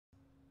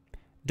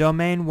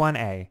Domain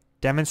 1A,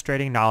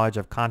 Demonstrating Knowledge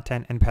of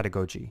Content and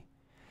Pedagogy.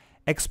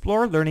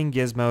 ExploreLearning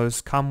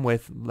Gizmos come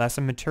with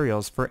lesson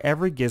materials for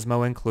every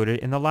gizmo included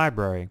in the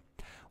library.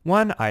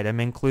 One item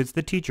includes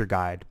the teacher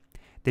guide.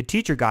 The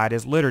teacher guide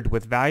is littered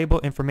with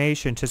valuable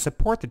information to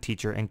support the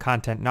teacher in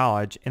content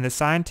knowledge in the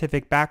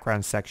scientific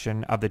background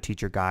section of the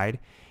teacher guide,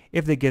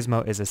 if the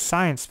gizmo is a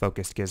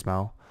science-focused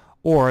gizmo,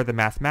 or the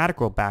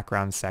mathematical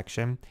background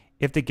section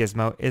if the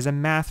gizmo is a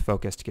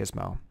math-focused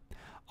gizmo.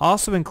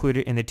 Also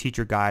included in the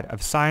teacher guide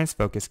of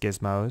science-focused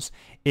gizmos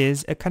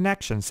is a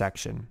connection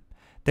section.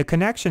 The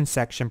connection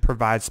section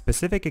provides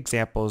specific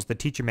examples the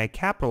teacher may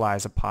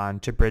capitalize upon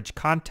to bridge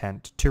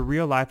content to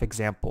real-life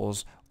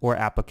examples or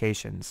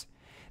applications.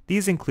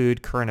 These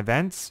include current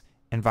events,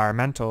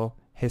 environmental,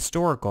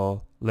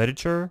 historical,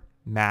 literature,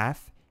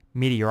 math,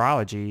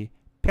 meteorology,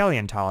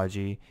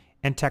 paleontology,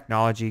 and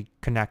technology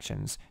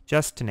connections,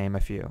 just to name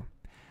a few.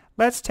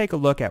 Let's take a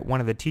look at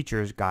one of the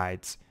teacher's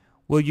guides.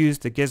 We'll use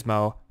the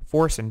gizmo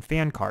Force and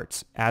Fan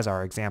Carts as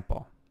our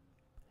example.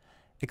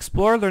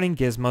 ExploreLearning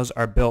gizmos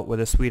are built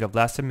with a suite of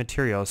lesson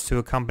materials to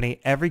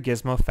accompany every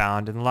gizmo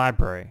found in the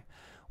library.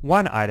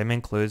 One item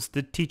includes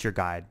the teacher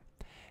guide.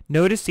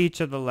 Notice each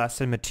of the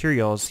lesson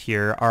materials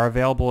here are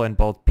available in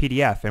both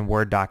PDF and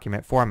Word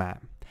document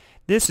format.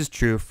 This is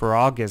true for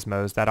all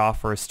gizmos that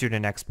offer a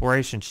student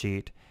exploration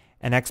sheet,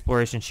 an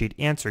exploration sheet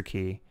answer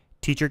key,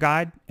 teacher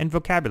guide, and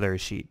vocabulary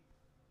sheet.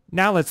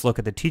 Now let's look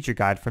at the teacher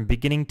guide from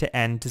beginning to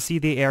end to see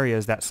the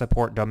areas that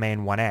support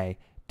Domain 1A,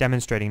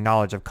 Demonstrating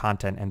Knowledge of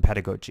Content and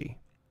Pedagogy.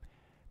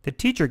 The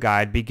teacher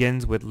guide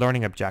begins with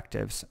learning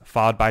objectives,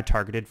 followed by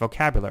targeted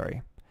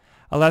vocabulary.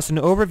 A lesson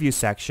overview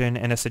section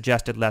and a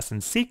suggested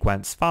lesson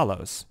sequence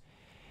follows.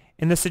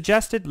 In the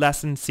suggested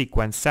lesson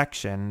sequence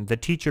section, the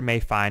teacher may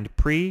find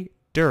pre,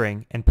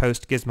 during, and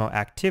post-gizmo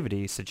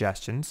activity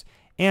suggestions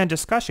and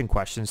discussion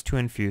questions to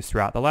infuse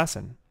throughout the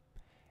lesson.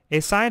 A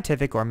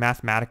scientific or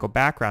mathematical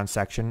background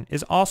section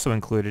is also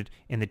included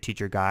in the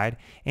teacher guide,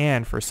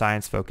 and for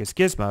science-focused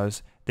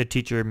gizmos, the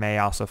teacher may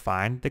also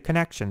find the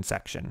connection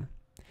section.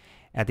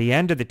 At the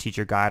end of the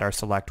teacher guide are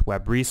select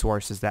web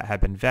resources that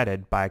have been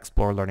vetted by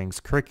ExploreLearning's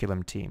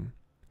curriculum team.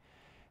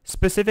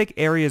 Specific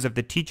areas of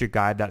the teacher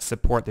guide that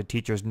support the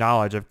teacher's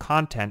knowledge of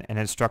content and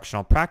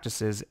instructional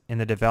practices in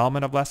the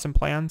development of lesson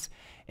plans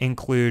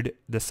include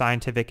the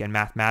scientific and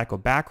mathematical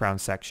background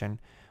section,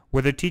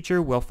 where the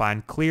teacher will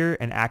find clear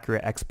and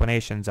accurate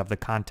explanations of the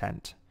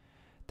content.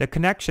 The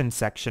connection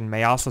section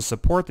may also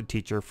support the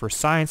teacher for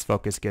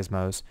science-focused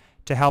gizmos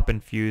to help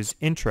infuse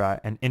intra-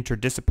 and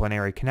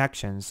interdisciplinary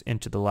connections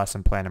into the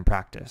lesson plan and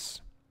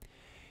practice.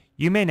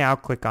 You may now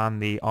click on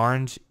the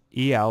orange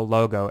EL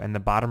logo in the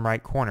bottom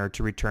right corner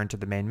to return to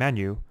the main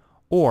menu,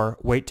 or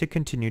wait to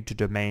continue to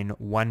Domain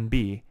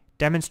 1B,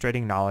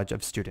 Demonstrating Knowledge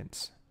of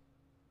Students.